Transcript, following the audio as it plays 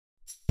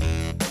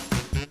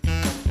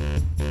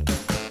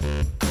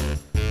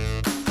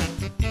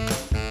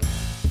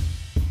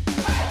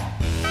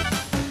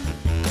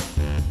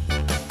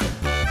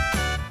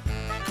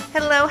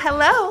Hello,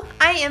 hello.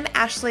 I am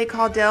Ashley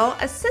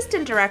Caudill,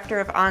 Assistant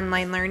Director of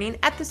Online Learning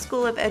at the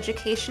School of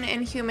Education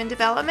and Human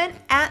Development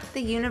at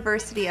the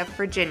University of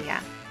Virginia.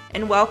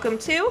 And welcome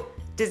to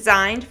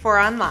Designed for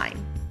Online.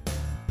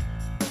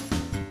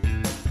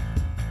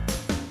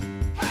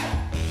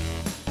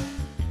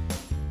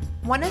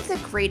 One of the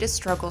greatest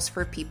struggles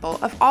for people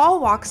of all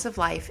walks of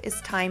life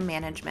is time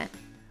management.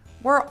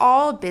 We're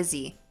all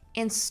busy,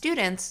 and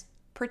students,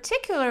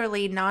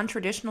 particularly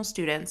non-traditional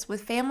students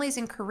with families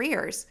and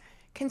careers,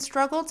 can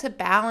struggle to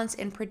balance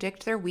and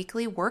predict their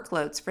weekly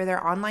workloads for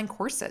their online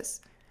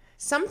courses.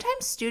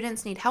 Sometimes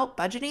students need help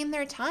budgeting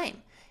their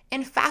time,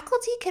 and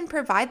faculty can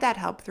provide that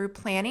help through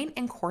planning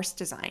and course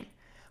design.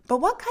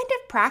 But what kind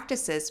of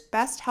practices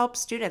best help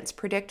students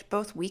predict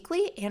both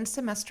weekly and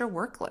semester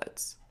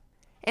workloads?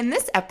 In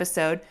this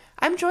episode,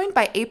 I'm joined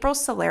by April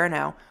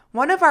Salerno,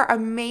 one of our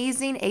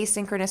amazing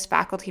asynchronous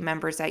faculty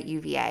members at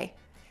UVA.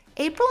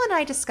 April and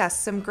I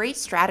discussed some great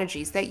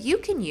strategies that you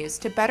can use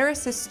to better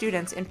assist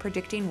students in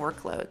predicting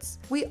workloads.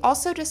 We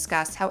also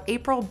discussed how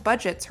April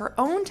budgets her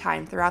own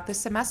time throughout the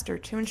semester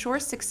to ensure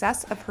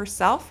success of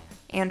herself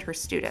and her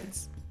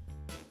students.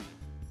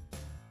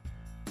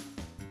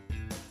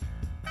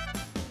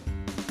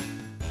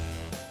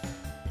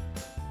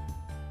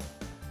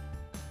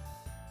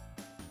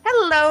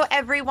 Hello,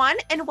 everyone,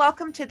 and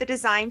welcome to the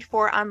Designed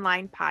for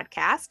Online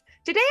podcast.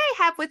 Today, I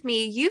have with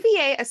me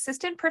UVA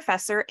Assistant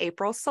Professor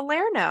April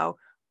Salerno.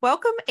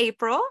 Welcome,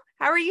 April.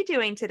 How are you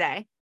doing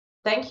today?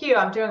 Thank you.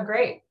 I'm doing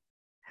great.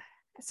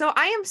 So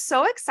I am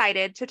so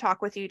excited to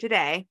talk with you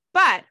today.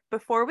 But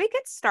before we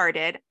get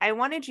started, I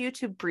wanted you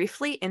to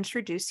briefly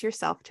introduce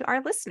yourself to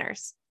our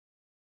listeners.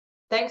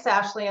 Thanks,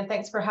 Ashley, and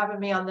thanks for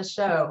having me on the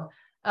show.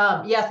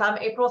 Yes, I'm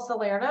April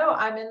Salerno.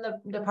 I'm in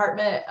the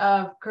Department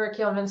of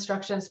Curriculum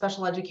Instruction and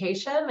Special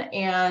Education,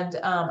 and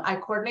I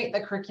coordinate the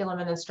Curriculum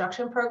and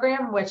Instruction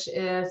program, which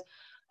is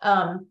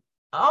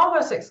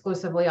almost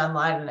exclusively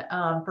online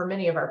for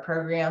many of our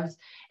programs.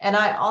 And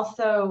I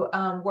also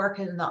work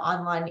in the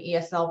online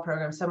ESL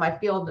program. So my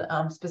field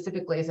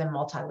specifically is in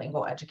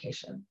multilingual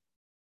education.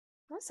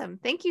 Awesome.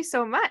 Thank you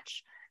so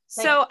much.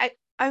 Thanks. So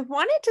I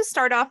wanted to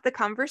start off the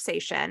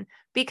conversation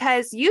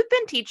because you've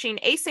been teaching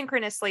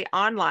asynchronously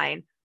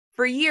online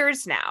for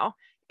years now.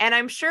 And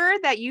I'm sure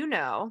that you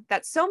know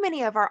that so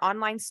many of our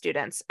online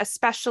students,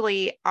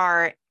 especially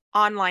our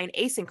online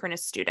asynchronous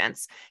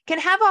students, can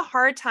have a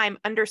hard time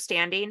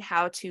understanding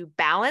how to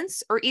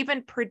balance or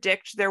even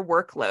predict their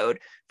workload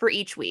for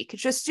each week,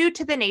 just due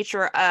to the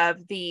nature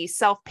of the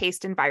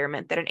self-paced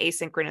environment that an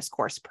asynchronous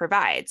course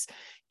provides.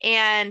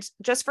 And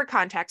just for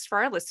context for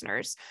our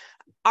listeners,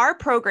 our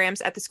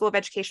programs at the School of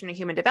Education and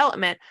Human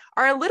Development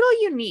are a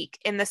little unique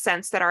in the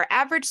sense that our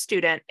average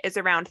student is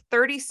around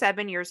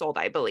 37 years old,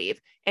 I believe,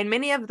 and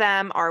many of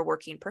them are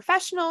working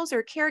professionals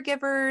or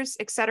caregivers,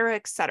 et cetera,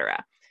 et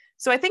cetera.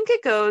 So I think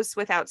it goes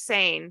without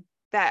saying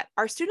that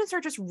our students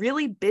are just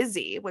really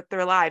busy with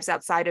their lives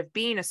outside of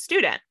being a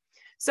student.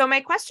 So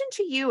my question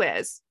to you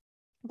is,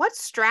 what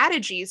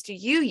strategies do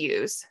you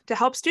use to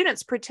help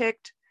students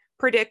predict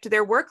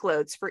their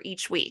workloads for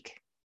each week?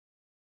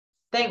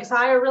 Thanks.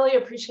 I really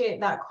appreciate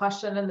that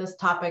question and this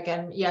topic.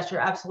 And yes, you're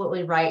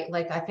absolutely right.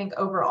 Like, I think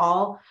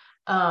overall,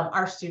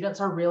 our students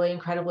are really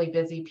incredibly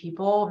busy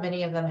people.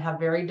 Many of them have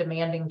very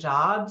demanding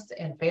jobs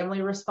and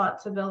family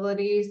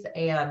responsibilities,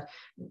 and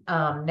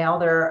now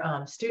they're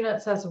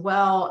students as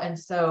well. And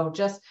so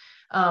just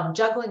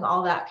juggling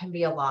all that can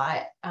be a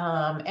lot.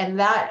 And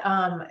that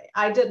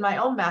I did my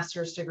own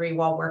master's degree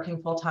while working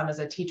full-time as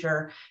a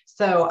teacher.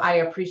 So I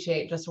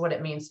appreciate just what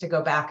it means to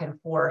go back and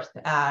forth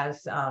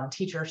as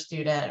teacher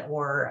student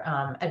or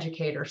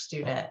educator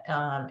student.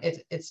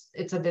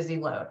 It's a busy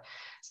load.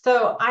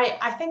 So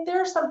I think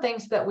there are some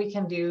things that we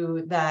can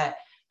do that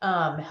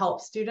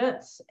help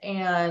students.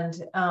 And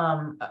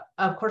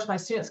of course, my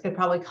students could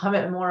probably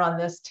comment more on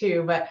this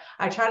too, but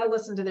I try to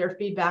listen to their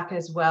feedback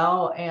as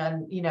well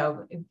and,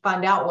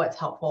 find out what's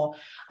helpful.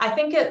 I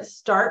think it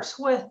starts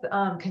with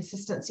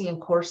consistency in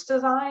course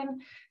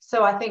design.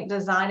 So I think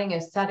designing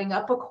is setting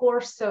up a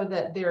course so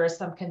that there is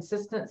some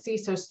consistency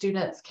so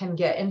students can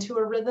get into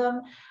a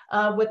rhythm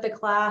with the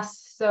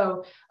class.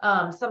 So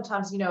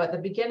sometimes, at the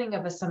beginning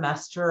of a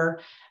semester,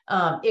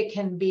 it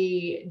can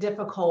be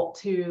difficult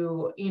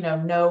to,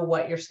 know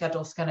what your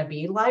schedule is going to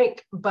be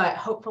like. But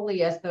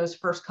hopefully, as those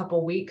first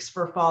couple weeks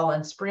for fall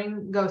and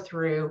spring go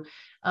through,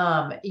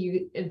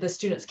 the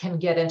students can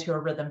get into a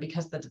rhythm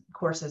because the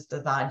course is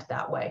designed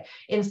that way.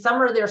 In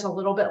summer, there's a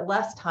little bit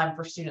less time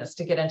for students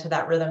to get into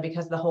that rhythm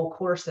because the whole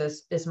course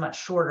is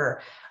much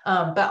shorter.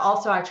 But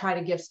also, I try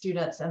to give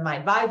students and my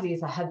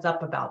advisees a heads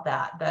up about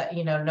that,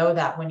 know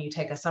that when you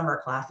take a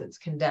summer class, it's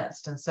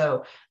condensed. And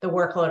so the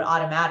workload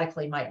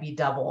automatically might be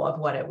double of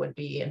what it would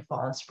be in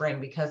fall and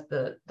spring because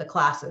the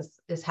class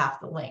is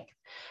half the length.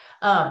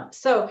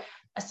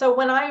 So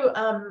when I,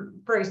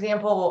 for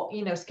example,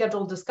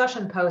 schedule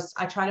discussion posts,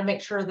 I try to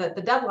make sure that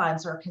the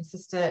deadlines are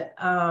consistent,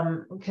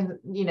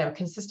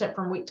 consistent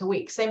from week to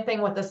week. Same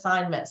thing with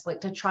assignments,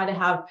 like to try to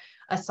have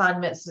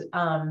assignments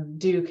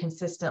due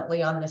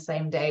consistently on the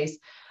same days.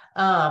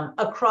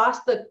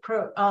 Across the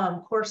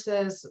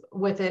courses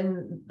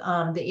within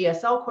the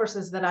ESL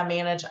courses that I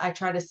manage, I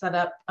try to set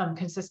up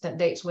consistent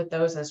dates with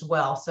those as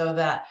well, so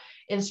that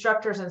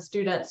instructors and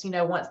students,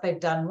 once they've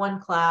done one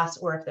class,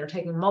 or if they're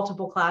taking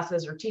multiple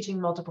classes or teaching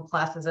multiple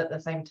classes at the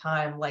same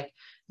time, like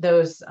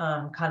those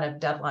kind of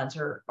deadlines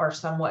are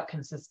somewhat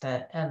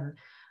consistent and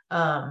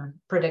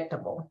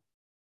predictable.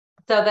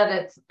 So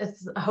that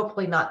it's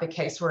hopefully not the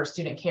case where a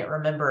student can't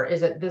remember,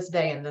 is it this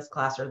day in this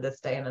class or this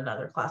day in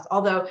another class?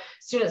 Although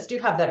students do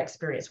have that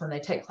experience when they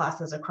take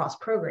classes across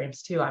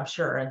programs too, I'm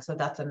sure. And so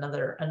that's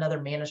another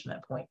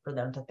management point for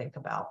them to think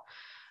about.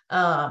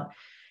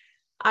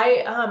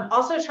 I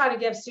also try to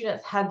give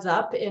students heads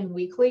up in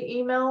weekly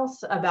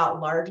emails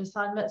about large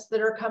assignments that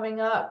are coming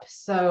up.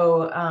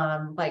 So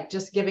like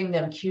just giving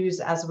them cues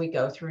as we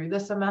go through the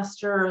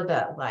semester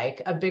that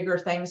like a bigger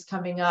thing's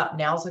coming up.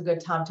 Now's a good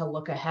time to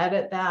look ahead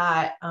at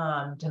that,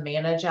 to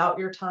manage out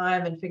your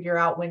time and figure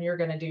out when you're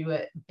going to do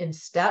it in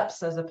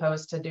steps as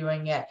opposed to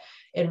doing it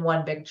in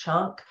one big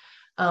chunk.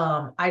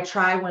 I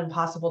try when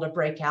possible to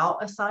break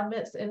out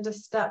assignments into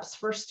steps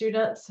for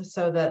students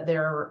so that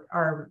there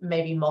are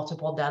maybe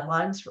multiple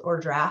deadlines or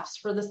drafts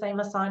for the same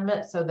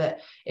assignment so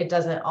that it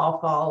doesn't all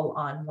fall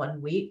on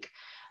one week.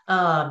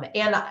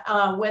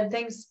 And when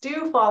things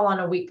do fall on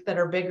a week that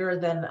are bigger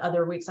than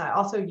other weeks, I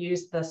also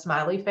use the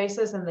smiley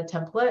faces in the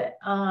template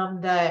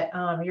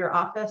that your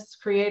office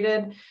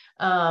created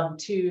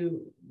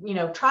to,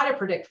 try to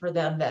predict for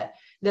them that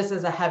this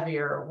is a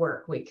heavier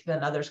work week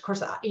than others. Of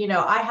course,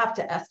 I have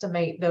to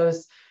estimate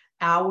those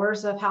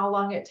hours of how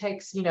long it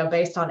takes,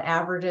 based on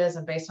averages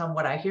and based on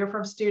what I hear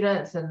from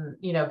students and,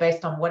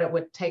 based on what it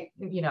would take,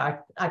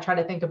 I try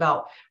to think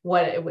about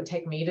what it would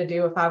take me to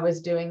do if I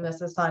was doing this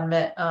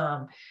assignment.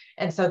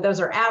 And so those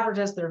are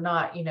averages. They're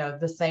not,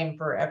 the same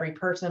for every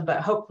person,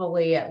 but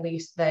hopefully at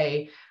least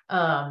they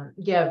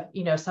give,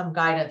 some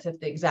guidance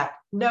if the exact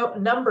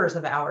numbers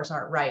of hours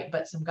aren't right,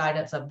 but some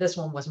guidance of this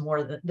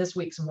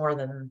week's more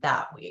than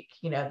that week,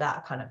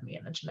 that kind of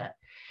management.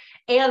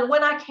 And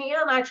when I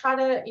can, I try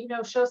to,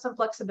 show some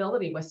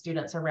flexibility with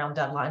students around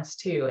deadlines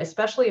too,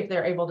 especially if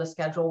they're able to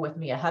schedule with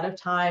me ahead of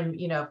time.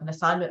 If an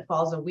assignment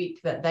falls a week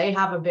that they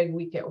have a big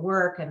week at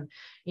work and,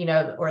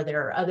 or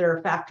there are other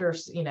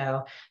factors,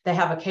 they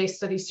have a case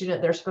study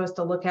student they're supposed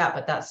to look at,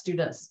 but that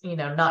student's,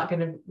 not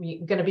going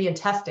to be in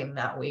testing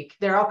that week.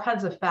 There are all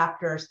kinds of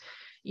factors,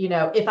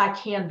 if I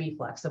can be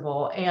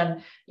flexible.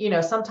 And,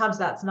 sometimes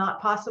that's not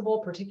possible,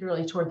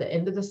 particularly toward the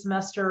end of the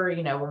semester,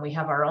 when we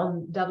have our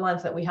own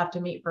deadlines that we have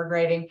to meet for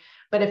grading.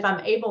 But if I'm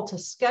able to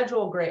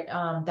schedule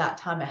that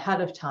time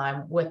ahead of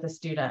time with the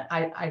student,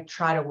 I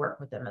try to work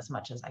with them as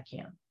much as I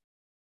can.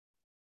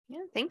 Yeah,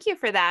 thank you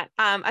for that.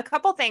 A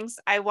couple things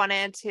I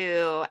wanted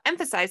to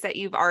emphasize that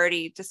you've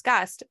already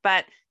discussed,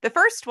 but the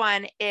first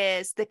one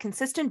is the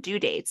consistent due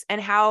dates and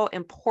how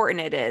important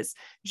it is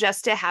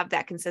just to have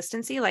that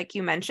consistency, like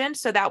you mentioned,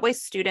 so that way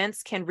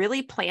students can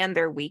really plan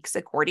their weeks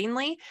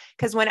accordingly.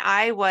 Because when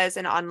I was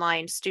an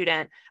online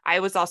student, I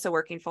was also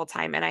working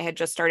full-time and I had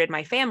just started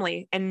my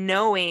family, and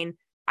knowing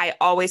I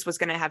always was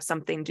going to have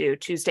something due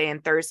Tuesday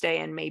and Thursday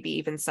and maybe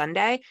even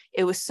Sunday,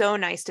 it was so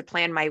nice to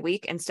plan my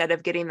week instead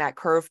of getting that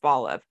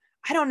curveball of,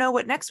 I don't know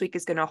what next week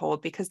is going to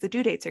hold because the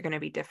due dates are going to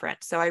be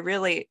different. So I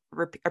really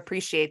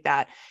appreciate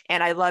that.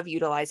 And I love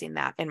utilizing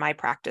that in my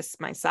practice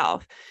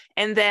myself.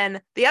 And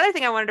then the other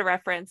thing I wanted to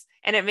reference,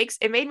 and it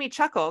made me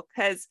chuckle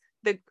because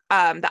the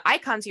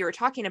icons you were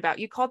talking about,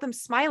 you called them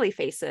smiley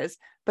faces,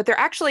 but they're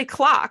actually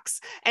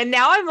clocks. And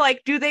now I'm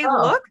like, do they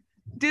look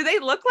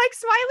like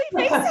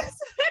smiley faces?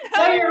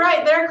 No, you're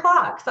right. They're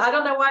clocks. I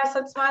don't know why I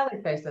said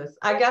smiley faces.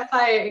 I guess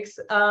I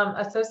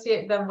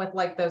associate them with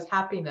like those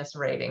happiness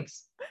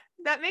ratings.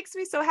 That makes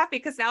me so happy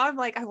because now I'm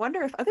like, I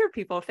wonder if other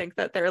people think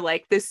that they're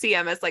like the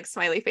CM as like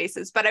smiley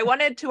faces. But I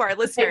wanted to our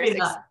listeners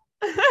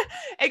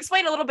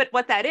explain a little bit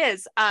what that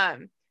is.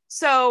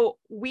 So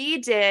we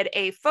did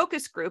a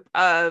focus group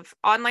of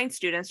online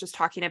students just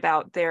talking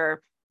about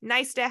their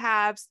nice to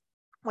haves,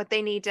 what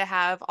they need to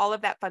have, all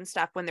of that fun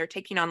stuff when they're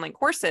taking online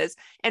courses.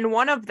 And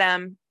one of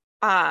them,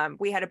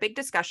 we had a big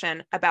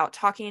discussion about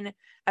talking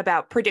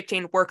about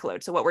predicting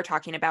workload. So what we're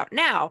talking about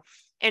now.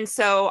 And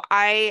so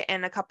I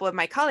and a couple of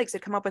my colleagues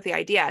had come up with the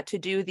idea to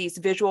do these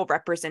visual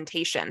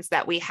representations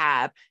that we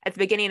have at the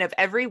beginning of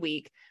every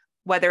week,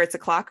 whether it's a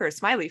clock or a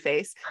smiley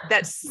face,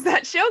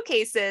 that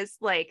showcases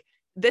like,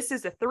 this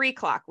is a 3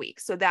 o'clock week.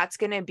 So that's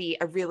going to be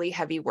a really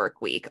heavy work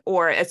week,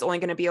 or it's only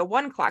going to be a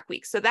 1 o'clock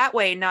week. So that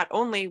way, not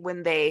only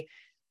when they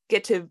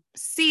get to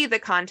see the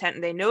content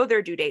and they know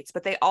their due dates,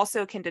 but they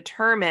also can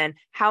determine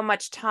how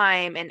much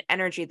time and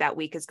energy that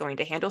week is going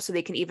to handle, so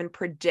they can even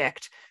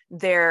predict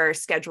their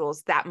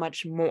schedules that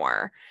much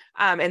more.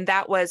 And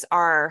that was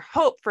our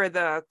hope for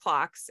the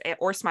clocks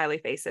or smiley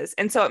faces.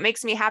 And so it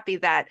makes me happy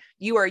that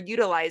you are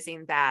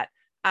utilizing that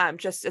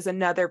just as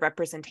another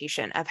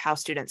representation of how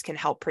students can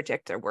help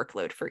predict their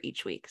workload for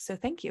each week. So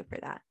thank you for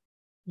that.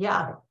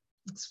 Yeah,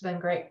 it's been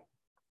great.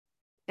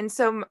 And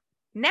so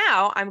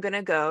now I'm going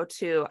to go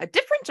to a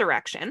different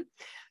direction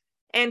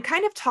and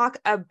kind of talk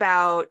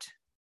about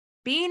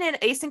being an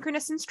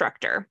asynchronous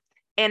instructor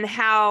in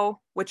how,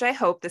 which I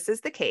hope this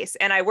is the case,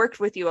 and I worked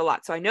with you a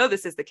lot, so I know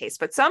this is the case,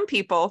 but some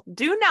people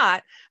do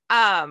not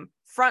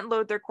front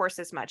load their course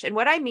as much. And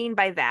what I mean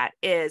by that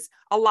is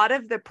a lot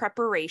of the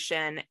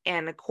preparation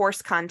and the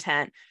course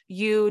content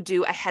you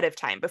do ahead of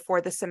time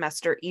before the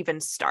semester even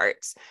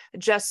starts,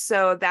 just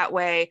so that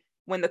way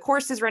when the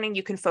course is running,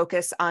 you can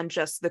focus on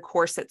just the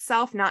course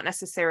itself, not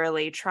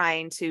necessarily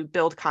trying to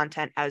build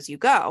content as you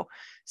go.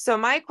 So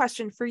my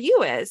question for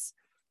you is,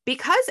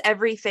 because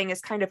everything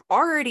is kind of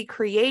already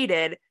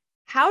created,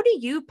 how do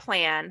you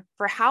plan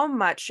for how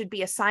much should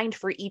be assigned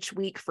for each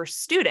week for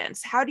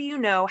students? How do you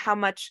know how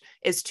much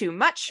is too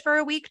much for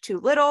a week, too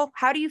little?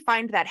 How do you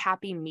find that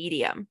happy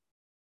medium?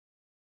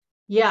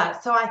 Yeah,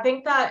 so I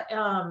think that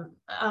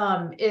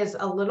is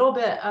a little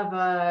bit of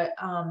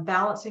a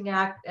balancing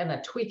act and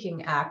a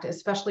tweaking act,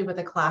 especially with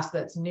a class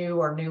that's new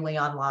or newly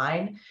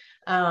online.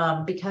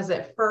 Because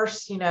at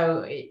first,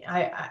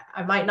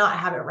 I might not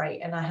have it right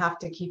and I have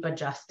to keep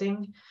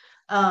adjusting.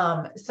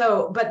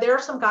 But there are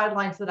some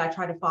guidelines that I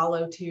try to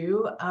follow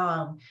too.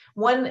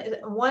 One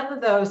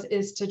of those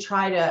is to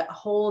try to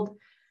hold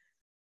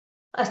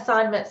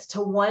assignments to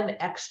one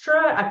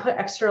extra. I put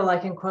extra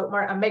like in quote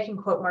mark. I'm making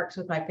quote marks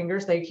with my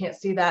fingers, so you can't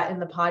see that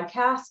in the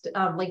podcast.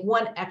 Like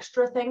one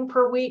extra thing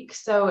per week.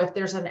 So if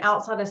there's an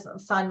outside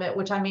assignment,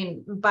 which I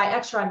mean by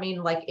extra, I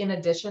mean like in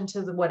addition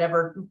to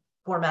whatever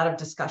format of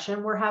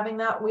discussion we're having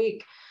that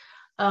week.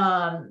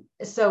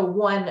 So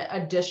one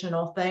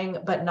additional thing,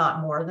 but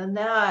not more than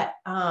that,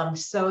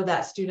 so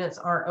that students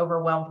aren't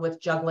overwhelmed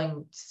with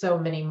juggling so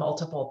many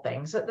multiple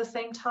things at the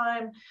same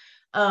time.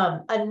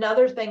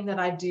 Another thing that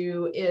I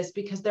do is,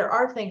 because there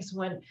are things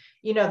when,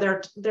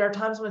 there are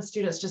times when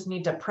students just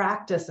need to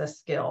practice a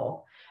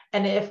skill.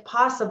 And if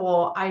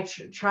possible, I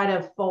try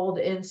to fold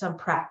in some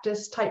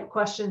practice type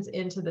questions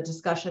into the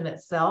discussion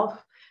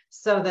itself,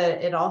 so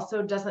that it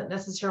also doesn't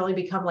necessarily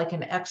become like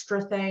an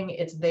extra thing.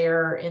 It's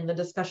there in the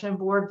discussion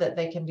board that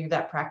they can do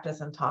that practice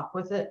and talk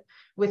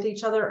with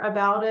each other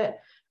about it.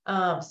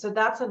 So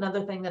that's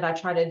another thing that I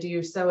try to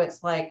do. So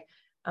it's like,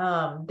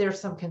 there's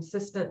some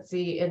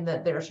consistency in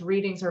that there's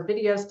readings or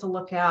videos to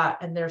look at,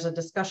 and there's a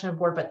discussion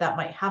board, but that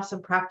might have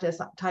some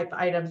practice type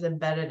items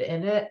embedded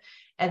in it.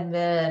 And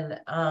then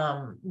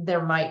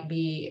there might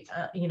be,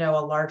 a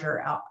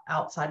larger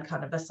outside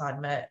kind of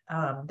assignment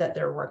that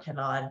they're working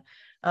on.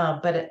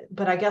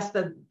 But I guess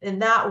in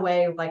that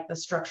way, like the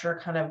structure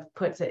kind of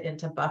puts it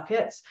into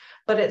buckets,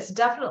 but it's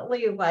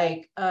definitely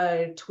like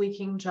a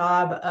tweaking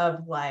job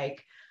of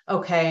like,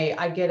 okay,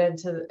 I get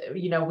into,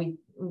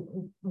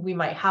 we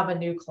might have a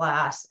new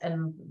class,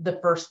 and the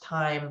first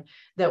time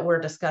that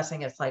we're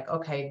discussing, it's like,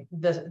 okay,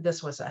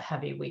 this was a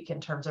heavy week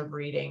in terms of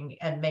reading,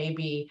 and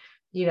maybe,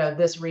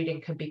 this reading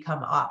could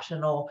become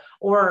optional,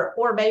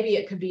 or maybe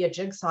it could be a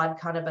jigsaw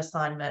kind of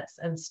assignments,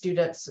 and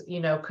students,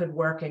 could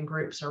work in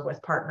groups or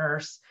with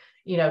partners,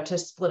 to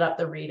split up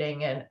the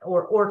reading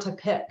or to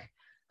pick.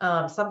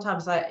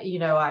 Sometimes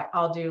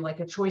I'll do like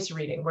a choice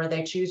reading where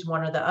they choose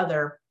one or the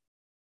other,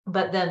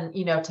 but then,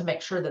 to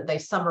make sure that they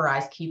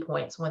summarize key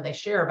points when they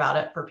share about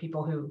it for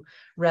people who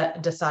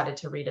decided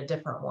to read a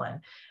different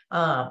one.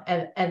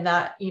 And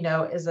that,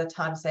 is a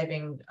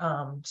time-saving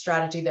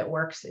strategy that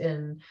works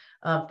in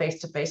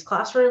face-to-face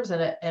classrooms,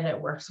 and it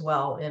works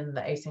well in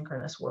the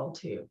asynchronous world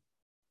too.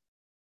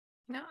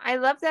 No, I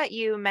love that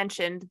you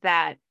mentioned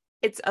that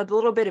it's a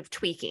little bit of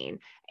tweaking.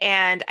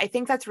 And I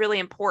think that's really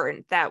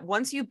important, that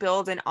once you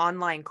build an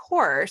online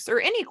course, or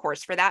any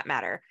course for that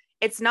matter,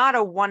 it's not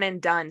a one and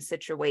done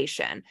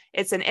situation.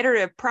 It's an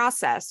iterative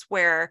process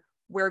where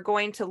we're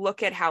going to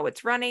look at how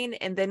it's running,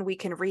 and then we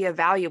can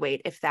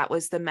reevaluate if that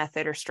was the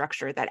method or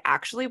structure that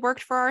actually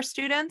worked for our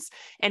students.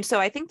 And so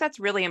I think that's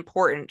really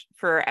important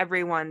for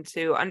everyone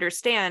to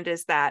understand,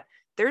 is that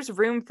there's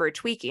room for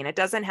tweaking. It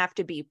doesn't have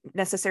to be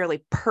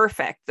necessarily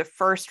perfect the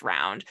first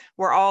round.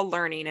 We're all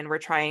learning, and we're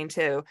trying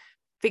to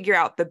figure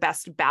out the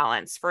best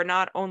balance for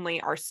not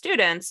only our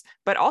students,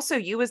 but also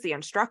you as the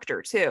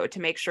instructor too, to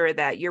make sure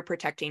that you're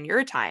protecting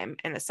your time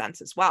in a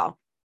sense as well.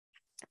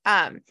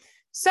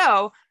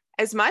 So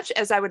as much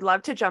as I would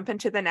love to jump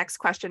into the next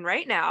question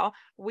right now,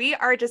 we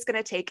are just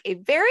going to take a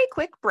very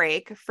quick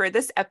break for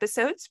this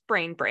episode's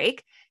Brain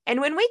Break.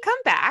 And when we come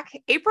back,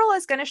 April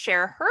is going to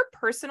share her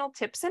personal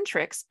tips and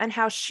tricks on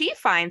how she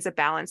finds a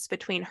balance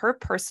between her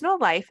personal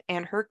life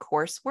and her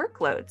course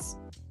workloads.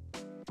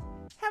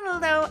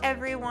 Hello,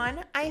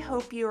 everyone. I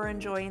hope you are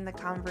enjoying the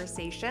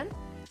conversation.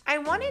 I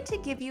wanted to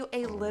give you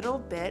a little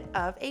bit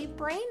of a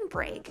brain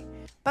break.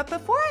 But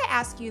before I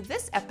ask you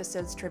this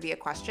episode's trivia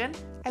question,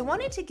 I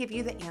wanted to give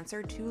you the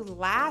answer to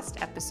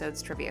last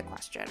episode's trivia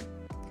question.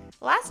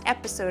 Last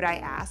episode, I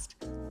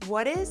asked,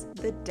 what is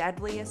the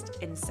deadliest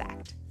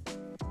insect?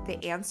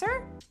 The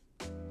answer?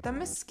 The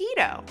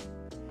mosquito.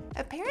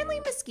 Apparently,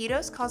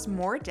 mosquitoes cause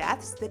more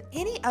deaths than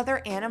any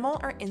other animal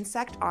or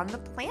insect on the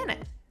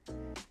planet.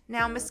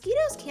 Now,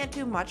 mosquitoes can't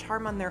do much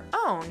harm on their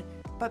own,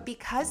 but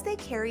because they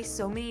carry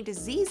so many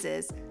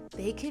diseases,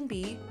 they can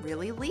be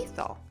really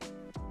lethal.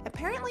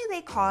 Apparently,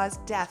 they cause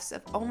deaths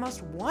of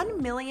almost 1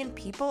 million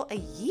people a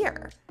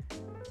year.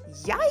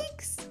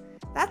 Yikes!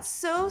 That's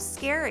so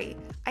scary.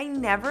 I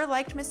never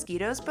liked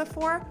mosquitoes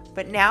before,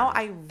 but now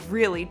I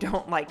really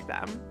don't like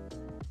them.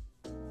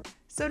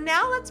 So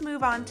now let's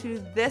move on to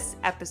this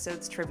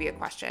episode's trivia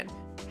question.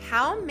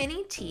 How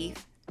many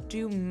teeth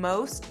do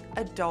most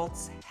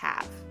adults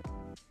have?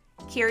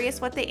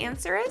 Curious what the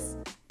answer is?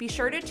 Be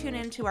sure to tune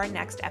into our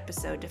next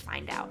episode to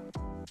find out.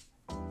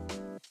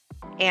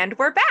 And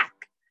we're back.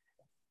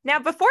 Now,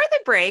 before the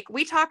break,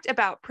 we talked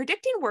about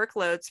predicting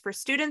workloads for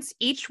students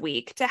each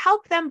week to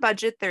help them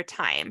budget their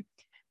time.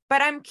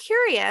 But I'm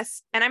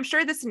curious, and I'm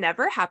sure this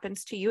never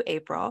happens to you,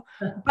 April,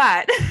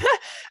 but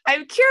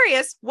I'm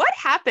curious, what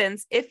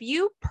happens if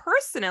you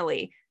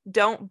personally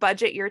don't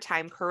budget your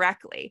time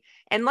correctly?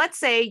 And let's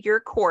say your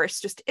course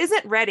just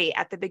isn't ready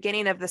at the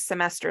beginning of the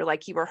semester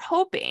like you were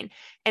hoping.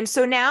 And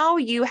so now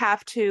you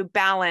have to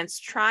balance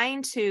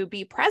trying to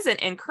be present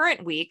in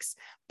current weeks,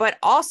 but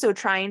also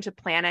trying to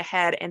plan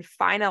ahead and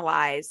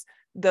finalize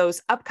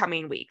those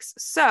upcoming weeks.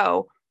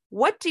 So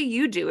what do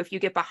you do if you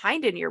get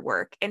behind in your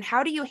work, and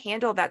how do you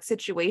handle that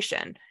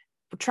situation,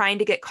 trying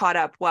to get caught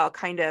up while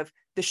kind of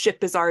the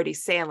ship is already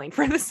sailing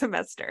for the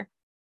semester?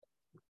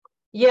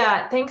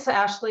 Yeah, thanks,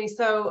 Ashley.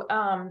 So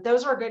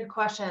those are good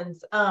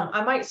questions.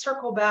 I might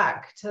circle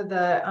back to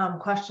the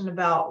question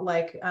about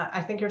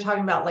I think you're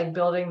talking about like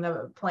building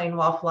the plane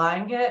while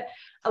flying it.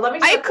 Let me.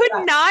 I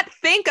could not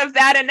think of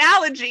that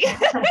analogy.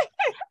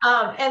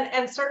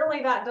 And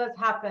certainly that does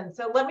happen.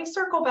 So let me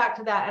circle back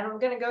to that, and I'm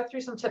going to go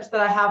through some tips that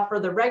I have for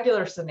the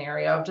regular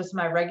scenario of just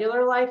my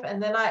regular life,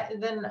 and then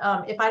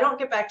if I don't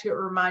get back to it,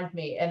 remind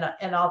me,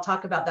 and I'll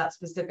talk about that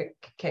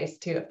specific case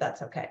too, if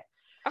that's okay.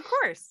 Of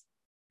course.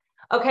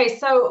 Okay,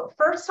 so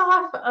first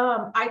off,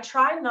 I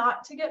try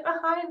not to get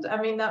behind.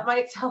 I mean, that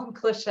might sound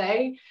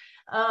cliche,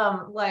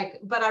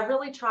 but I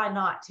really try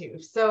not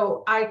to.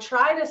 So I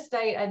try to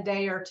stay a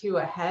day or two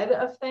ahead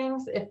of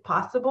things if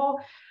possible,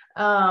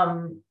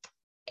 or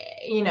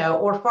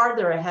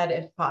farther ahead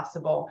if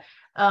possible.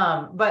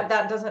 But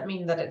that doesn't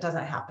mean that it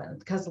doesn't happen,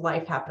 because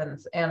life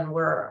happens, and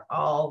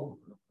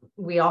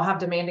we all have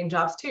demanding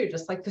jobs too,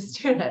 just like the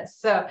students.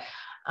 So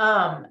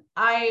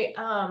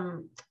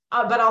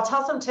but I'll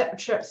tell some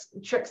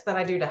tricks that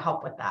I do to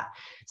help with that.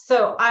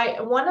 So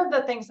one of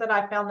the things that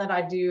I found that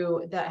I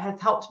do that has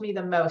helped me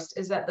the most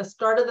is at the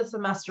start of the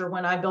semester,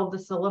 when I build the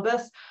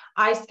syllabus,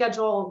 I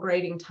schedule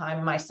grading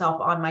time myself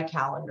on my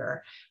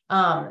calendar.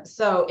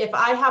 So if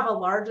I have a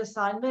large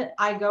assignment,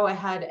 I go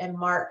ahead and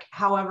mark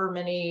however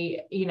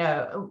many,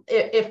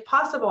 if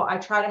possible, I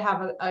try to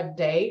have a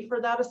day for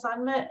that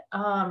assignment,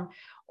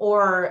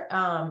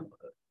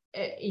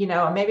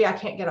 maybe I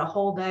can't get a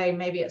whole day,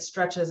 maybe it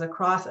stretches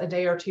across a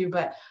day or two,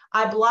 but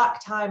I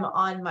block time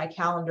on my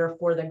calendar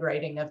for the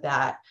grading of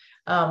that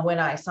when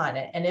I assign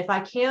it. And if I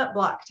can't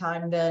block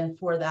time then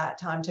for that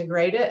time to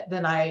grade it,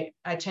 then I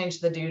change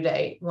the due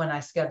date when I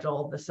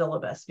schedule the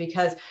syllabus,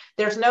 because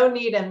there's no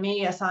need in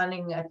me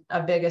assigning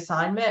a big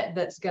assignment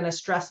that's going to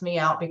stress me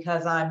out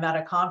because I'm at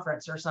a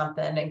conference or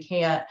something and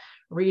can't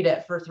read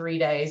it for 3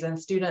 days, and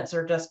students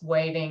are just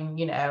waiting,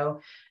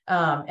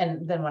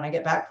 and then when I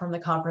get back from the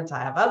conference, I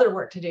have other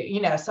work to do,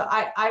 so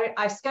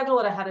I schedule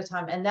it ahead of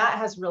time, and that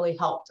has really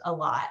helped a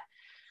lot.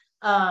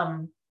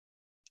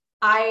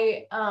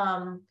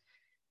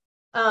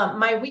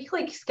 My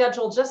weekly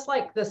schedule, just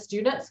like the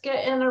students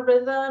get in a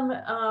rhythm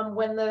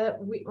when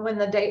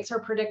the dates are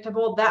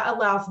predictable, that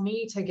allows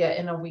me to get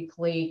in a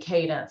weekly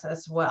cadence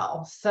as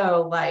well.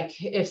 So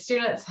like if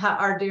students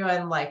are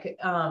doing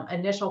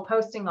initial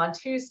posting on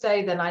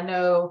Tuesday, then I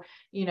know,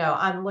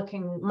 I'm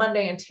looking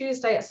Monday and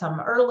Tuesday at some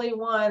early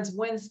ones.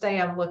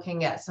 Wednesday, I'm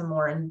looking at some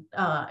more,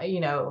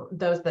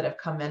 those that have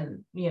come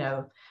in,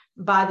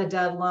 by the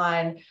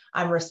deadline.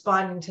 I'm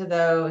responding to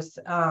those.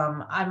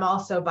 I'm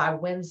also by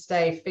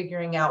Wednesday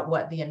figuring out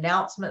what the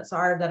announcements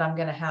are that I'm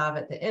going to have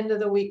at the end of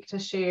the week to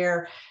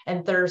share.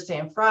 And Thursday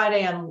and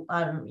Friday, I'm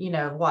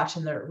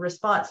watching the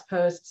response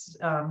posts,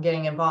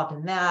 getting involved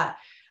in that.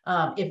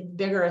 If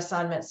bigger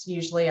assignments,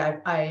 usually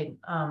I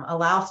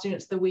allow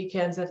students the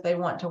weekends if they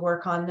want to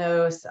work on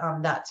those.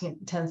 That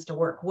tends to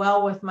work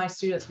well with my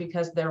students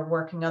because they're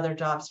working other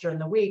jobs during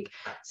the week.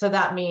 So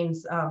that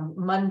means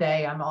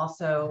Monday, I'm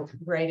also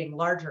grading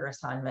larger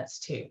assignments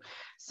too.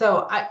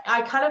 So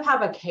I kind of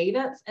have a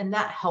cadence, and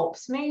that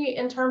helps me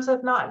in terms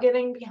of not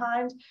getting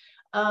behind.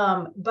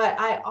 But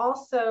I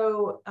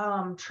also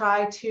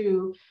try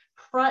to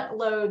front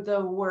load the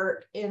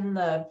work in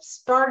the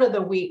start of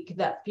the week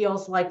that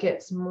feels like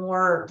it's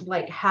more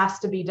like has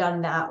to be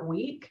done that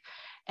week.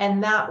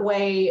 And that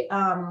way,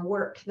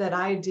 work that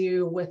I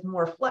do with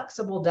more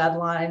flexible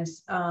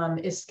deadlines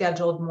is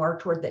scheduled more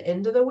toward the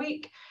end of the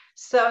week,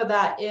 so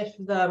that if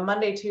the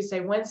Monday,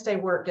 Tuesday, Wednesday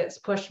work gets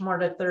pushed more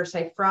to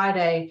Thursday,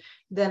 Friday,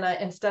 then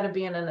instead of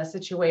being in a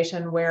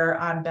situation where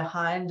I'm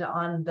behind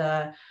on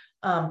the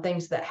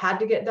things that had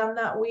to get done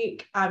that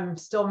week, I'm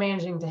still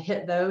managing to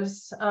hit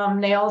those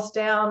nails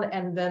down.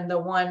 And then the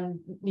one,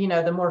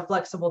 the more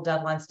flexible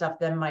deadline stuff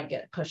then might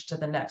get pushed to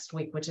the next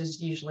week, which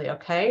is usually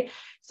okay.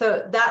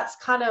 So that's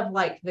kind of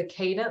like the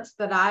cadence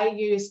that I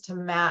use to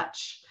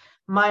match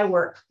my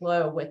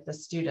workflow with the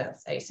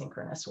students'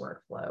 asynchronous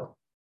workflow.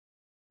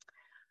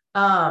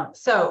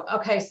 So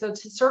to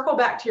circle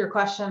back to your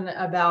question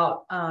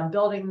about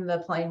building the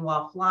plane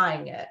while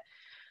flying it.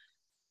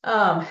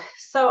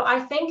 So I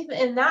think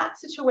in that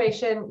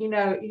situation,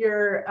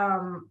 you're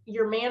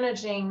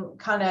managing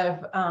kind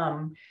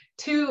of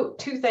two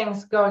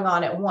things going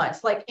on at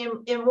once. Like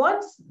in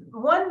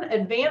one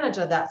advantage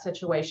of that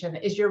situation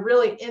is you're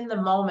really in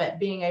the moment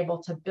being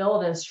able to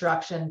build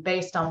instruction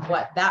based on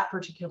what that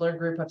particular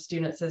group of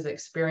students is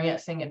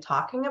experiencing and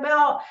talking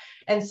about.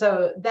 And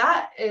so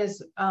that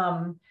is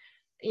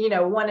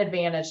one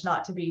advantage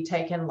not to be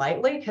taken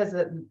lightly, because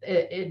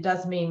it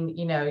does mean,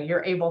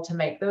 you're able to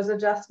make those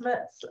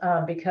adjustments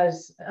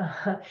because,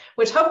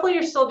 which hopefully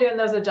you're still doing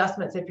those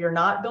adjustments if you're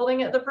not building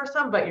it the first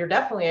time, but you're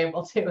definitely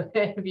able to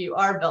if you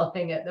are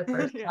building it the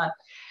first time.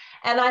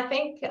 And I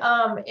think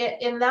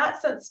in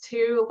that sense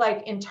too,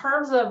 like in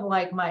terms of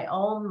like my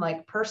own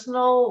like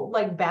personal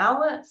like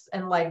balance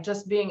and like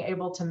just being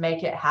able to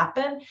make it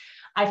happen,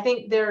 I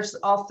think there's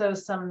also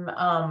some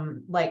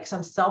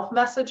some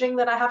self-messaging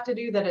that I have to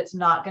do, that it's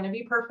not going to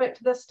be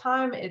perfect this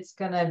time. It's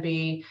going to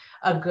be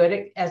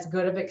as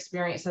good of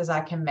experience as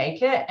I can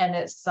make it. And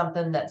it's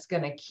something that's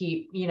going to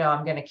keep,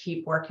 I'm going to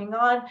keep working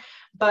on.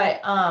 But,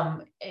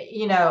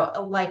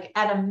 like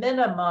at a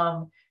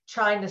minimum,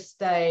 trying to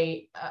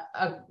stay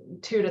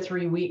 2 to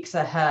 3 weeks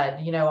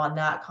ahead, on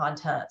that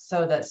content,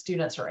 so that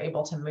students are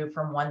able to move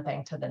from one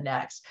thing to the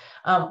next,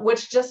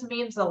 which just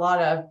means a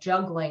lot of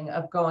juggling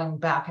of going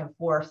back and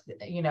forth,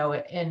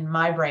 in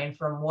my brain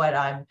from what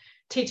I'm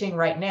teaching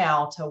right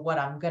now to what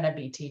I'm going to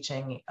be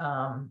teaching,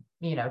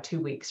 2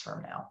 weeks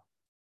from now.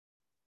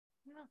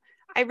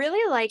 I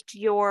really liked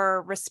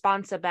your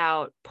response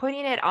about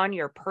putting it on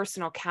your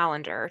personal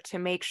calendar to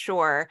make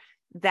sure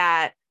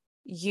that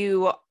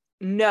you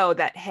know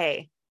that,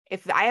 hey,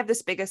 if I have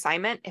this big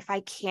assignment, if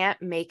I can't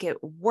make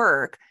it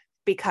work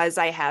because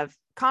I have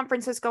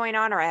conferences going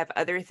on or I have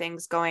other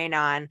things going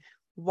on,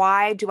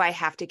 why do I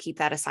have to keep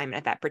that assignment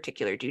at that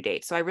particular due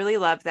date? So I really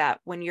love that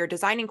when you're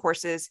designing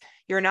courses,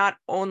 you're not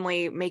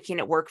only making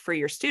it work for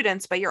your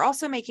students, but you're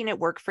also making it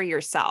work for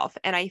yourself.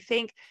 And I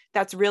think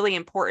that's really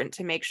important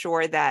to make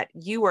sure that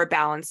you are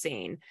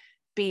balancing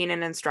being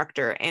an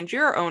instructor and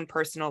your own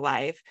personal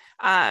life,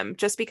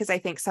 just because I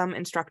think some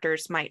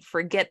instructors might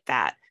forget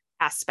that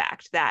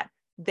aspect, that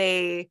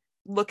they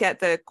look at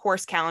the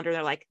course calendar,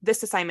 they're like,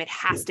 this assignment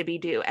has to be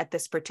due at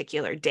this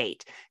particular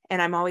date. And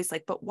I'm always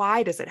like, but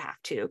why does it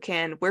have to?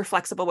 We're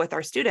flexible with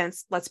our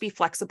students. Let's be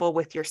flexible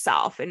with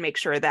yourself and make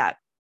sure that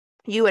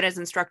you and as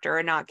instructor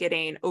are not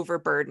getting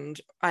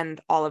overburdened and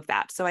all of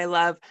that. So I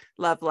love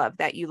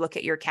that you look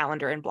at your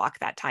calendar and block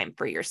that time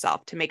for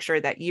yourself to make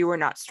sure that you are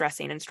not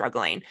stressing and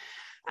struggling.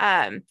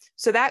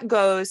 So that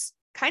goes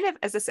kind of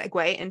as a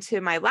segue into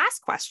my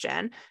last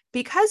question,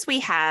 because we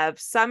have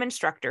some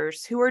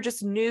instructors who are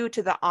just new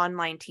to the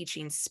online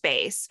teaching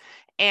space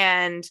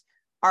and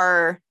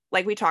are,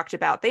 like we talked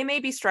about, they may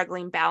be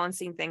struggling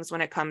balancing things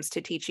when it comes to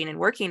teaching and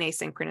working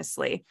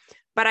asynchronously.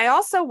 But I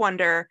also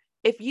wonder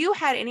if you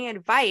had any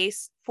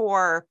advice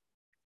for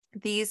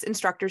these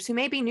instructors who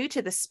may be new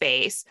to the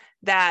space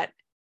that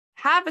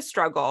have a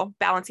struggle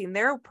balancing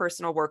their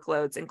personal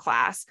workloads in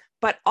class,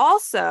 but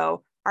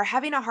also are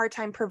having a hard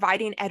time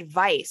providing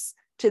advice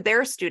to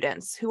their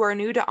students who are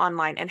new to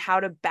online and how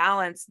to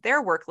balance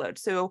their workload.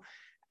 So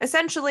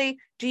essentially,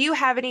 do you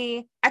have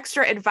any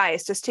extra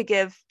advice just to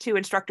give to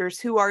instructors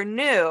who are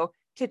new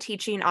to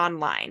teaching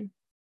online?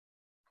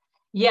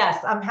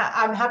 Yes, I'm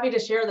happy to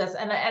share this,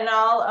 and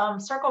I'll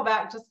circle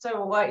back just to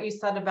what you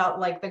said about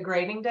like the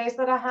grading days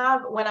that I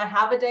have. When I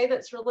have a day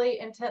that's really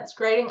intense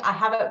grading, I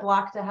have it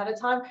blocked ahead of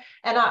time,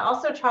 and I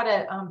also try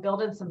to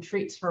build in some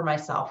treats for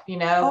myself. Oh,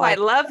 like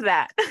I love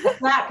that. a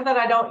snack that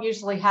I don't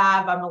usually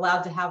have, I'm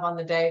allowed to have on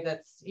the day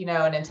that's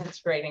an intense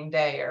grading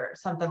day or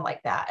something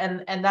like that,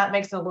 and that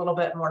makes it a little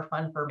bit more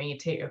fun for me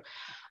too.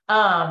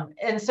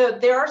 And so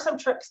there are some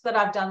tricks that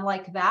I've done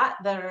like that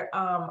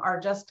are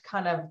just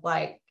kind of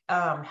like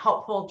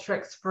helpful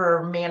tricks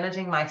for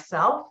managing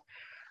myself.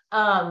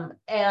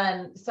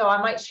 And so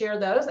I might share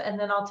those, and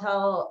then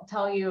I'll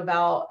tell you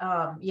about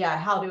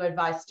how to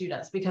advise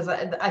students, because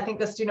I think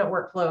the student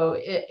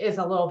workflow is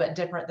a little bit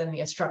different than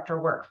the instructor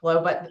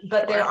workflow,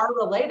 but they are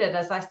related,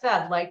 as I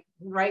said, like,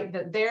 right,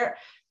 that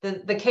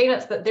the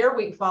cadence that their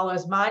week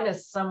follows, mine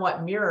is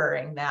somewhat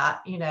mirroring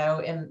that,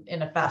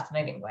 in a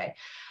fascinating way.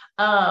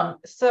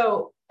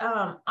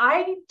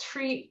 I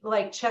treat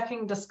like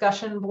checking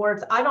discussion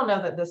boards. I don't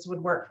know that this would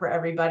work for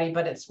everybody,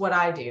 but it's what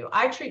I do.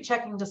 I treat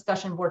checking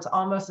discussion boards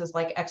almost as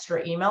like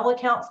extra email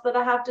accounts that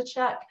I have to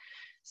check.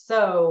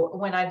 So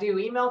when I do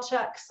email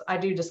checks, I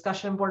do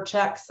discussion board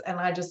checks, and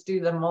I just do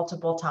them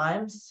multiple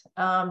times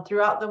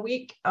throughout the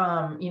week,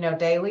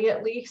 daily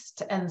at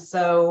least. And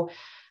so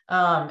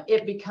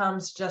it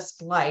becomes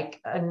just like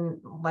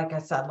I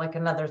said, like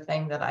another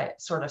thing that I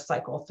sort of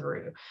cycle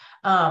through.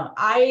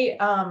 I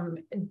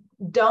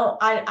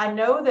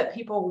know that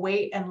people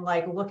wait and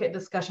like look at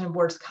discussion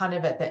boards kind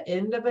of at the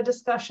end of a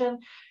discussion.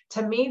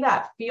 To me,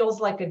 that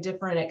feels like a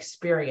different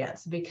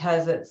experience,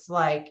 because it's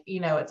like,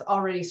 it's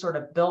already sort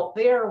of built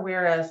there.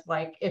 Whereas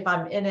like if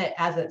I'm in it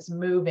as it's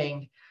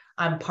moving,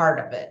 I'm part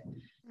of it.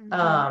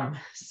 Mm-hmm.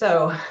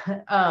 So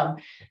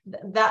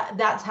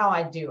that's how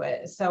I do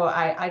it. So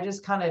I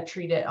just kind of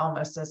treat it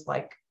almost as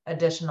like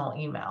additional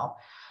email.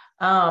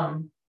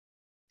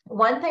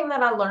 One thing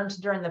that I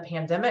learned during the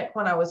pandemic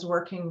when I was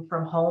working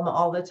from home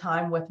all the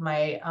time with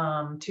my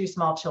two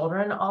small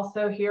children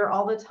also here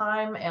all the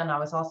time, and I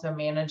was also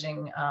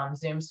managing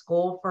Zoom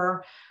school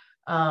for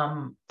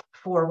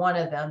one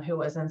of them who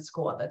was in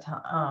school at the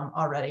time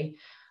already,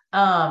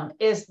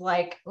 is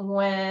like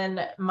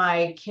when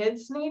my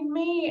kids need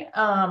me,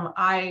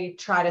 I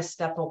try to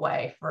step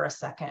away for a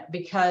second,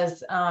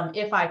 because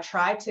if I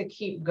try to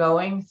keep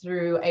going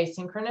through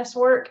asynchronous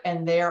work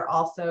and they're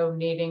also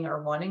needing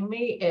or wanting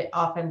me, it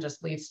often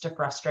just leads to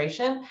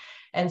frustration.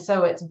 And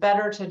so it's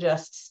better to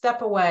just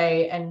step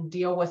away and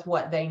deal with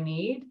what they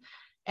need,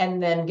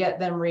 and then get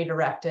them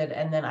redirected,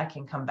 and then I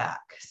can come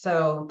back.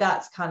 So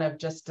that's kind of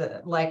just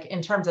like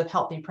in terms of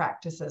healthy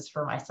practices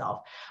for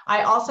myself.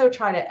 I also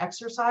try to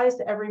exercise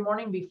every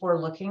morning before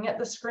looking at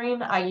the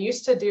screen. I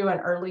used to do an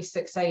early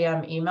 6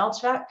 a.m. email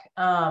check.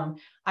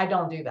 I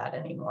don't do that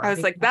anymore. I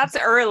was like, that's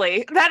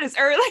early. That is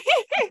early.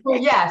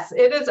 Yes,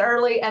 it is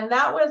early. And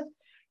that was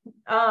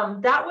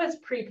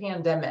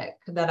pre-pandemic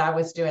that I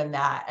was doing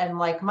that. And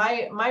like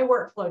my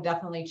workflow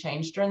definitely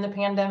changed during the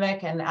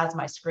pandemic. And as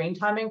my screen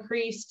time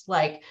increased,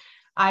 like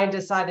I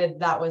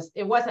decided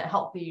it wasn't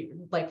healthy,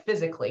 like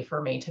physically,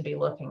 for me to be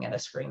looking at a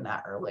screen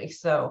that early.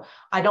 So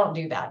I don't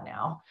do that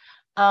now.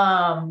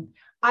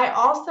 I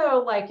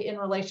also, like, in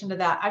relation to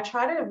that, I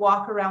try to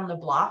walk around the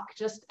block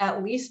just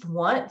at least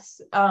once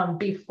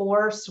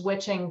before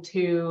switching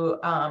to,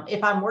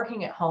 if I'm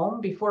working at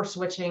home, before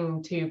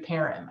switching to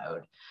parent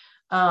mode.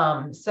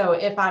 So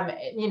if I'm,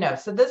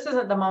 so this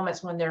isn't the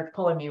moments when they're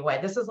pulling me away.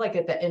 This is like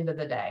at the end of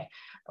the day.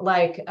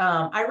 Like,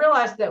 I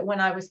realized that when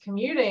I was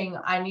commuting,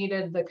 I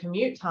needed the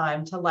commute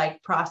time to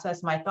like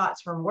process my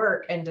thoughts from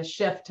work and to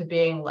shift to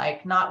being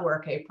like not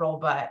work April,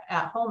 but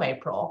at home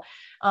April.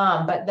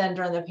 But then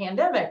during the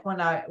pandemic, when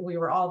we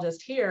were all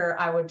just here,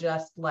 I would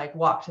just like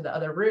walk to the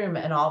other room,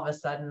 and all of a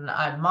sudden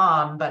I'm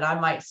mom, but I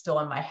might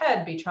still in my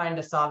head be trying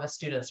to solve a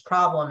student's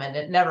problem, and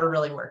it never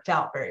really worked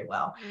out very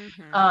well.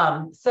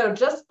 Mm-hmm. So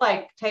just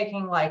like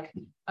taking like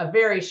a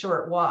very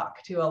short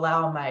walk to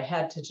allow my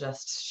head to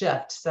just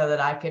shift so that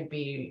I could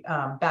be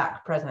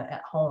back present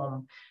at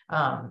home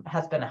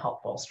has been a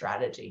helpful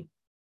strategy.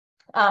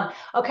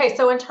 Okay,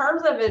 so in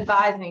terms of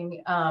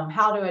advising,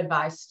 how to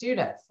advise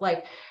students,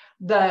 like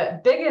the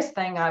biggest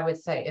thing I would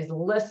say is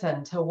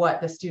listen to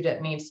what the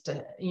student needs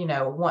to,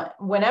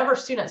 whenever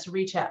students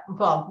reach out,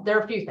 well, there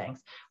are a few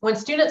things. When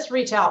students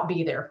reach out,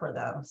 be there for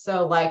them.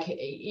 So like,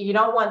 you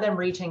don't want them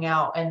reaching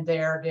out and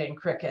they're getting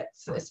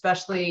crickets,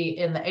 especially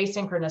in the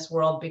asynchronous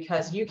world,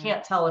 because you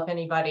can't tell if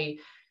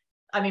anybody,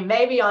 I mean,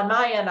 maybe on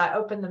my end, I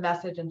opened the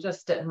message and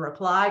just didn't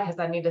reply because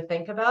I need to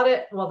think about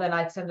it. Well, then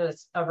I'd send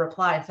a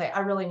reply and say, I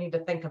really need to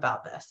think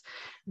about this.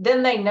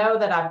 Then they know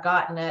that I've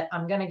gotten it.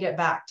 I'm going to get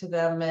back to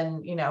them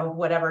in,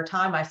 whatever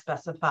time I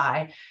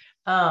specify.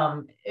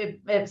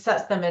 It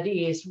sets them at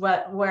ease.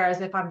 Whereas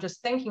if I'm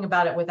just thinking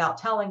about it without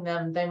telling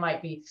them, they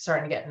might be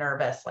starting to get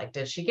nervous. Like,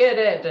 did she get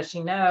it? Does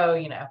she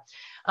know?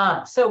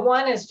 So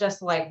one is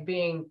just like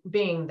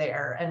being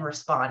there and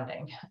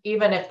responding,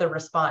 even if the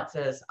response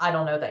is, I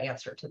don't know the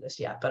answer to this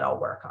yet, but I'll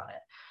work on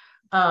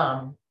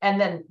it.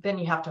 And then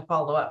you have to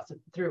follow up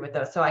through with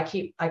those. So I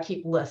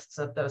keep lists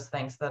of those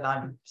things that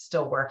I'm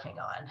still working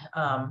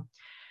on.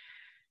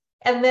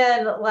 And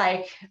then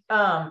like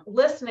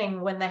listening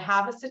when they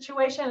have a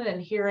situation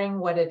and hearing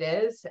what it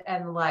is,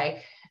 and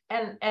like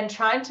and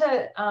trying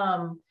to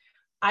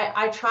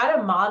I try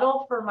to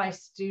model for my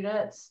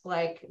students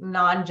like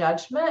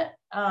non-judgment.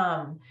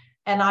 And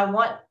I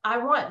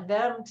want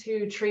them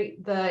to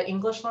treat the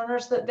English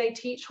learners that they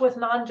teach with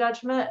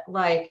non-judgment.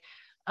 Like,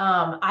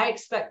 I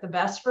expect the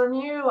best from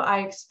you.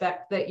 I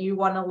expect that you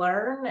want to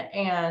learn,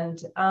 and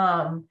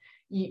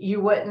you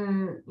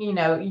wouldn't,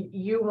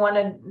 you want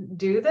to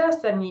do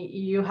this, and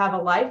you have a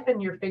life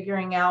and you're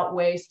figuring out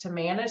ways to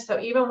manage.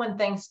 So even when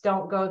things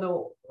don't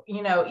go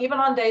even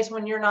on days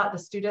when you're not the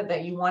student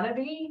that you want to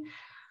be,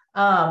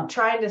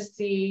 trying to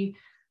see,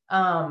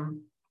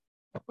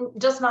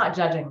 just not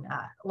judging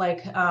that.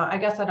 Like, I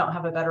guess I don't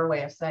have a better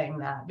way of saying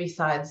that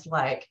besides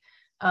like,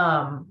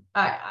 I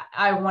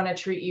want to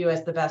treat you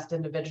as the best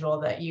individual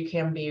that you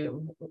can be,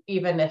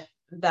 even if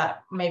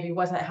that maybe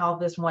wasn't how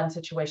this one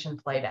situation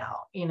played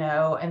out,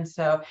 and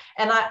so,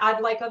 and I'd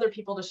like other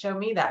people to show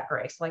me that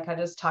grace. Like I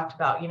just talked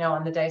about,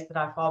 on the days that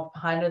I fall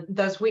behind,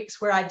 those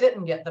weeks where I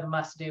didn't get the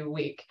must do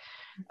week,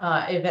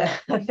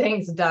 if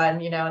things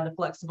done, and the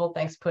flexible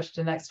things pushed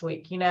to next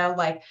week,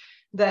 like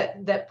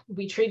that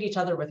we treat each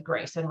other with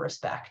grace and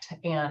respect,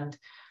 and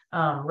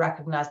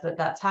recognize that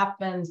that's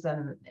happens,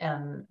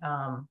 and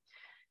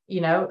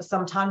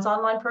sometimes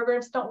online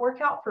programs don't work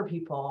out for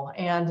people,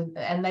 and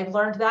they've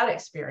learned that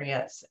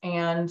experience,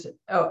 and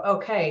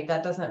okay,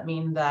 that doesn't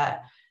mean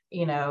that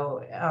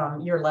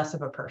you're less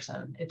of a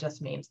person. It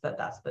just means that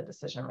that's the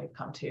decision we've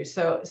come to.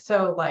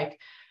 So like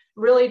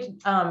really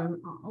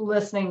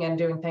listening and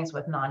doing things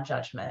with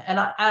non-judgment. And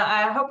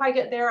I hope I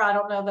get there. I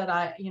don't know that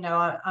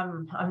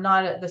I'm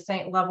not at the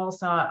saint level,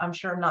 so I'm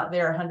sure I'm not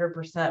there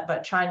 100%,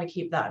 but trying to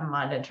keep that in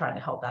mind and trying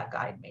to help that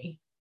guide me.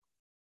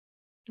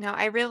 No,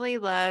 I really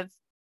love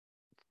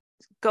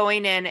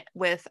going in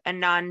with a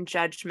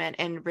non-judgment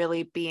and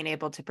really being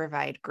able to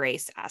provide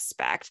grace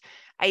aspect.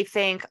 I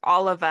think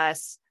all of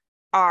us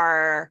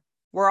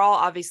we're all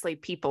obviously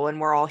people and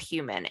we're all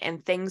human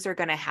and things are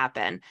going to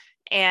happen.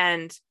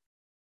 And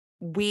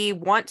we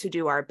want to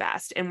do our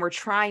best and we're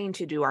trying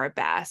to do our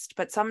best,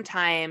 but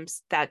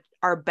sometimes that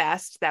our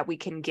best that we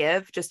can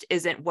give just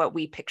isn't what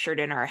we pictured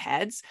in our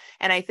heads.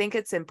 And I think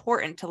it's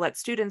important to let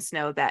students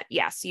know that,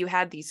 yes, you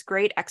had these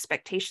great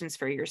expectations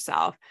for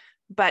yourself,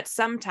 but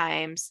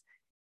sometimes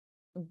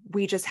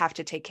we just have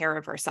to take care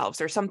of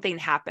ourselves or something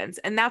happens,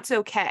 and that's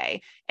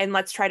okay. And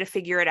let's try to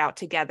figure it out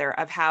together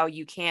of how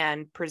you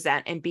can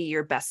present and be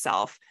your best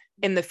self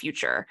in the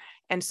future.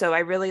 And so I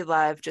really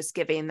love just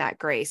giving that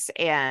grace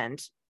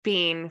and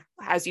being,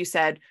 as you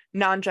said,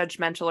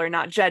 non-judgmental or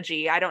not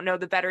judgy. I don't know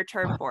the better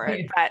term for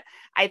it, but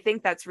I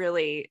think that's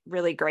really,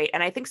 really great.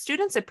 And I think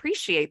students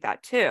appreciate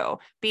that too,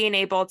 being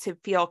able to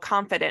feel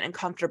confident and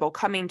comfortable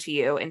coming to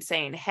you and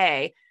saying,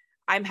 hey,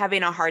 I'm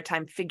having a hard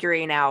time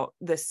figuring out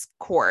this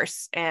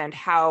course and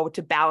how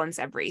to balance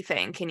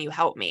everything. Can you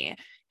help me?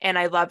 And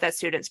I love that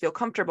students feel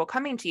comfortable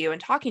coming to you and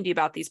talking to you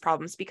about these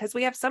problems, because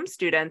we have some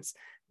students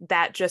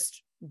that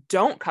just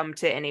don't come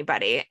to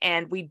anybody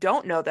and we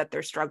don't know that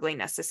they're struggling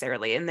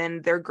necessarily. And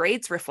then their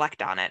grades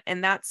reflect on it.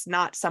 And that's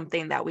not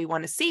something that we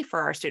want to see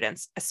for our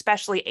students,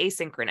 especially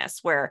asynchronous,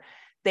 where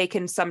they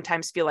can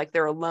sometimes feel like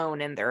they're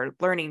alone in their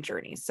learning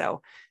journey.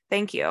 So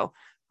thank you.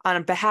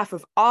 On behalf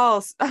of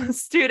all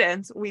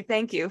students, we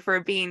thank you for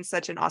being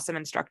such an awesome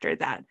instructor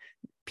that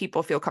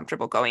people feel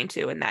comfortable going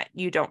to, and that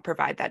you don't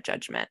provide that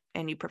judgment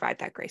and you provide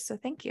that grace. So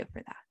thank you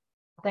for that.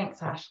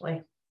 Thanks,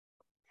 Ashley.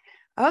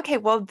 Okay,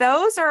 well,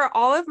 those are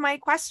all of my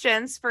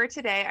questions for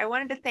today. I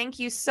wanted to thank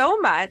you so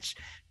much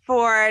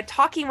for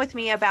talking with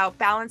me about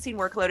balancing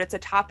workload. It's a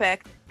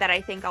topic that I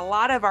think a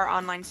lot of our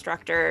online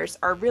instructors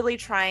are really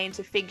trying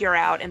to figure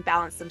out and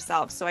balance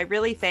themselves. So I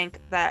really think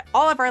that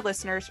all of our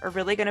listeners are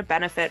really going to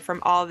benefit from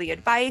all the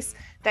advice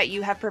that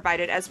you have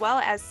provided, as well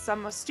as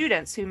some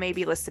students who may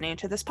be listening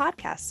to this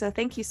podcast. So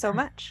thank you so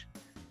much.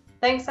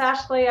 Thanks,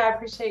 Ashley. I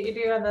appreciate you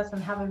doing this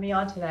and having me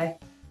on today.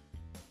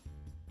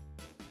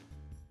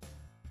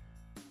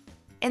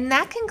 And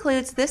that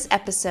concludes this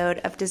episode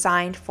of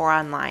Designed for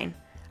Online.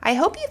 I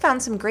hope you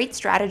found some great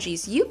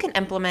strategies you can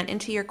implement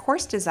into your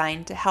course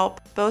design to help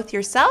both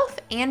yourself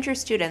and your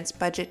students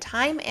budget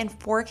time and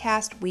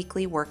forecast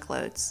weekly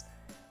workloads.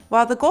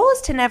 While the goal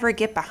is to never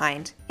get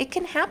behind, it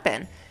can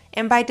happen,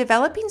 and by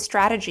developing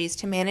strategies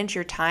to manage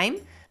your time,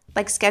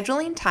 like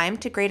scheduling time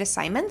to grade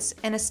assignments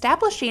and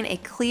establishing a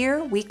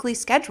clear weekly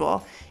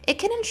schedule, it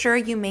can ensure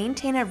you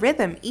maintain a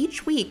rhythm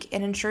each week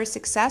and ensure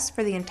success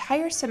for the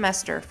entire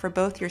semester for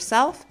both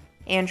yourself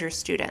and your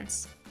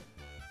students.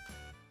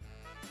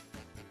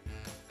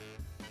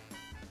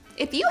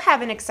 If you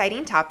have an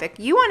exciting topic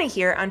you want to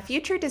hear on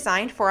future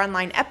Designed for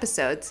Online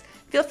episodes,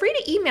 feel free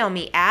to email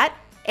me at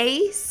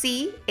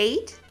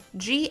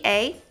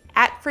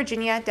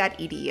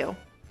ac8ga@virginia.edu.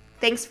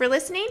 Thanks for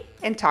listening,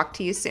 and talk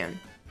to you soon.